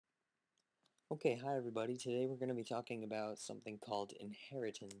Okay, hi everybody. Today we're going to be talking about something called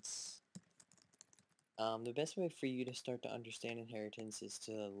inheritance. The best way for you to start to understand inheritance is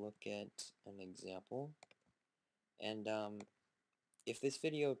to look at an example. And if this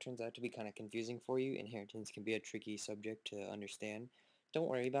video turns out to be kind of confusing for you, inheritance can be a tricky subject to understand. Don't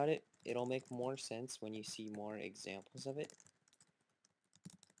worry about it. It'll make more sense when you see more examples of it,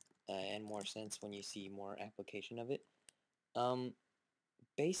 and more sense when you see more application of it. Um,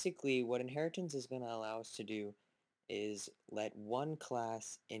 Basically, what inheritance is going to allow us to do is let one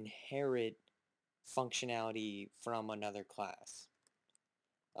class inherit functionality from another class.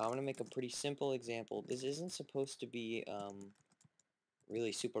 I'm going to make a pretty simple example. This isn't supposed to be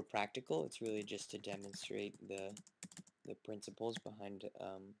really super practical. It's really just to demonstrate the principles behind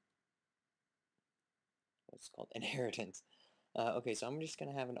what's called inheritance. Okay, so I'm just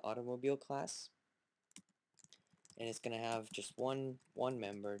going to have an automobile class, and it's going to have just one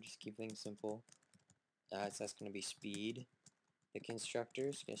member. Just keep things simple. So that's going to be speed. The constructor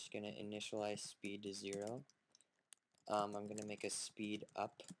is just going to initialize speed to 0. I'm going to make a speed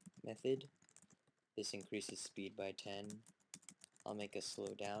up method. This increases speed by 10. I'll make a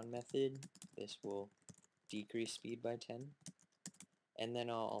slow down method. This will decrease speed by 10. And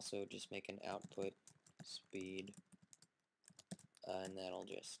then I'll also just make an output speed, and that'll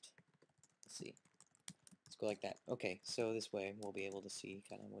just, let's see, let's go like that. Okay, so this way we'll be able to see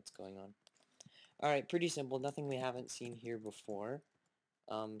kind of what's going on. Alright, pretty simple, nothing we haven't seen here before.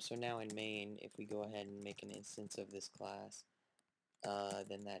 So now in main, if we go ahead and make an instance of this class,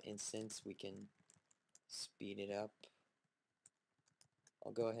 then that instance we can speed it up.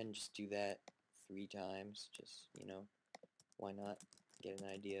 I'll go ahead and just do that 3 times, just, why not get an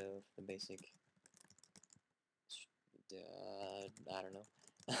idea of the basic, I don't know,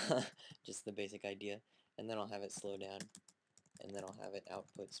 just the basic idea, and then I'll have it slow down, and then I'll have it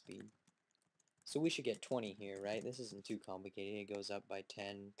output speed. So we should get 20 here, right? This isn't too complicated. It goes up by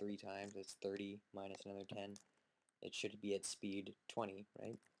 10 3 times, that's 30 minus another 10. It should be at speed 20,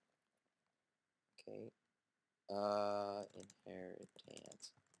 right? Okay,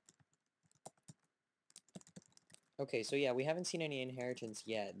 inheritance. Okay, so yeah, we haven't seen any inheritance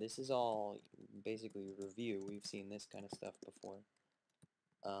yet. This is all basically review. We've seen this kind of stuff before.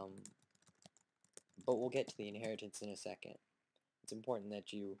 Um, but we'll get to the inheritance in a second. It's important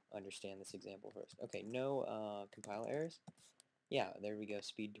that you understand this example first. Okay, no compile errors. Yeah, there we go,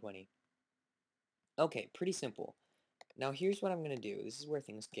 speed 20. Okay, pretty simple. Now here's what I'm going to do. This is where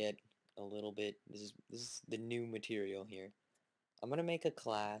things get a little bit, this is the new material here. I'm going to make a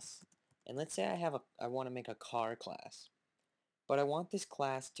class, and let's say I want to make a car class. But I want this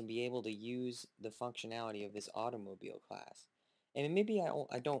class to be able to use the functionality of this automobile class. And maybe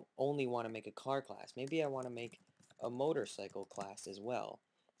I don't only want to make a car class. Maybe I want to make a motorcycle class as well.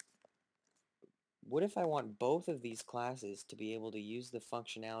 What if I want both of these classes to be able to use the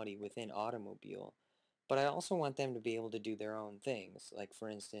functionality within automobile, but I also want them to be able to do their own things? Like, for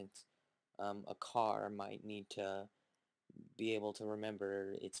instance, a car might need to be able to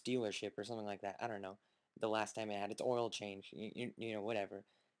remember its dealership or something like that. I don't know. The last time it had its oil change, whatever.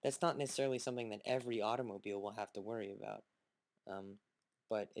 That's not necessarily something that every automobile will have to worry about. Um,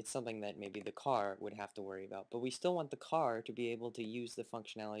 but it's something that maybe the car would have to worry about. But we still want the car to be able to use the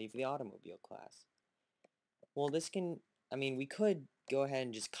functionality of the automobile class. Well, I mean, we could go ahead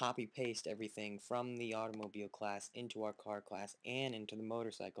and just copy paste everything from the automobile class into our car class and into the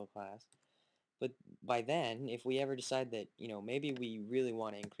motorcycle class. But by then, if we ever decide that, maybe we really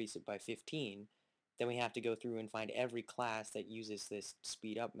want to increase it by 15, then we have to go through and find every class that uses this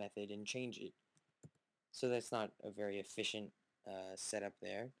speed up method and change it. So that's not a very efficient setup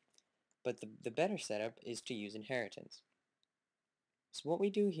there. But the better setup is to use inheritance. So what we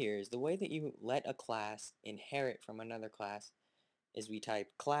do here is the way that you let a class inherit from another class is we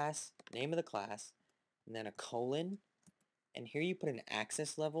type class, name of the class, and then a colon, and here you put an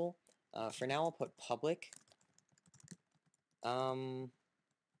access level. For now I'll put public.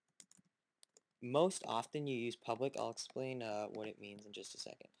 Most often you use public. I'll explain what it means in just a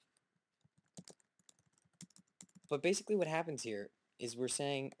second. But basically what happens here is we're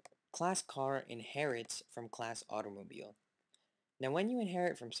saying class car inherits from class automobile. Now when you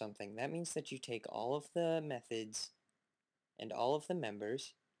inherit from something, that means that you take all of the methods and all of the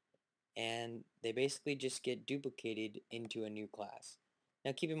members, and they basically just get duplicated into a new class.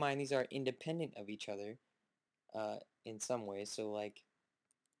 Now keep in mind these are independent of each other in some ways, so like,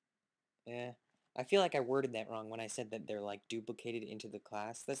 I feel like I worded that wrong when I said that they're like duplicated into the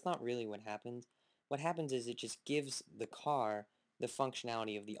class. That's not really what happens. What happens is it just gives the car the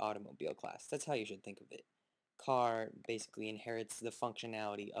functionality of the automobile class. That's how you should think of it. car basically inherits the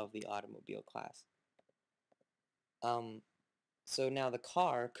functionality of the automobile class. So now the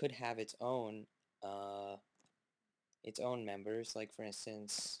car could have its own members, like for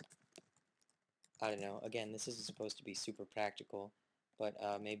instance, I don't know, again, this isn't supposed to be super practical, but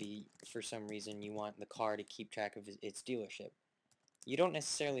maybe for some reason you want the car to keep track of its dealership. You don't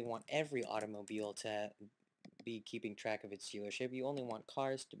necessarily want every automobile to be keeping track of its dealership, you only want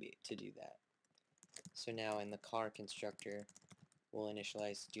cars to do that. So now in the car constructor, we'll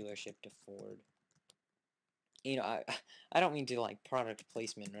initialize dealership to Ford. You know, I don't mean to like product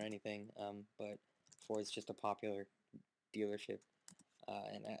placement or anything, but Ford's just a popular dealership,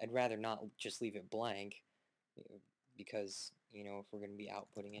 and I'd rather not just leave it blank, because you know if we're going to be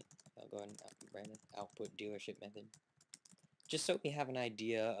outputting it, I'll go ahead and write an output dealership method, just so we have an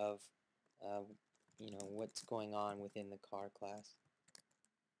idea of, uh, you know, what's going on within the car class.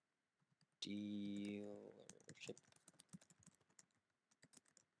 Dealership.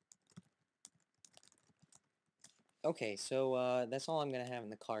 Okay, so that's all I'm going to have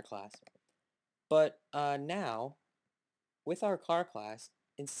in the car class. But now, with our car class,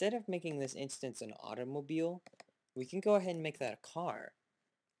 instead of making this instance an automobile, we can go ahead and make that a car.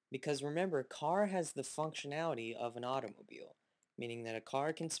 Because remember, car has the functionality of an automobile, meaning that a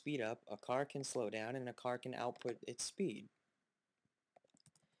car can speed up, a car can slow down, and a car can output its speed.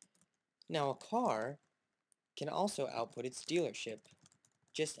 Now a car can also output its dealership.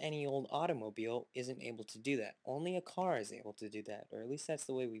 Just any old automobile isn't able to do that. Only a car is able to do that, or at least that's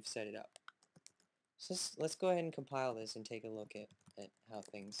the way we've set it up. So let's go ahead and compile this and take a look at how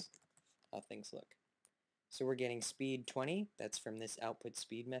things look. So we're getting speed 20, that's from this output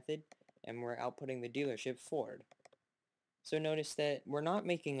speed method, and we're outputting the dealership Ford. So notice that we're not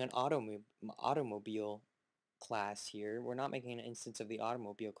making an automobile class here. We're not making an instance of the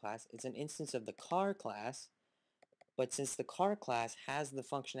automobile class. It's an instance of the car class, but since the car class has the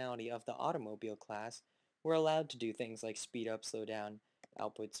functionality of the automobile class, we're allowed to do things like speed up, slow down,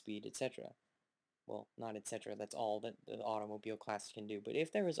 output speed, etc. Well, not etc. That's all that the automobile class can do. But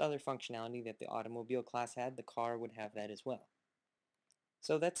if there was other functionality that the automobile class had, the car would have that as well.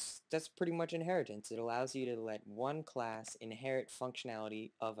 So that's pretty much inheritance. It allows you to let one class inherit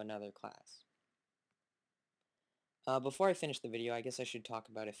functionality of another class. Before I finish the video, I guess I should talk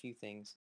about a few things.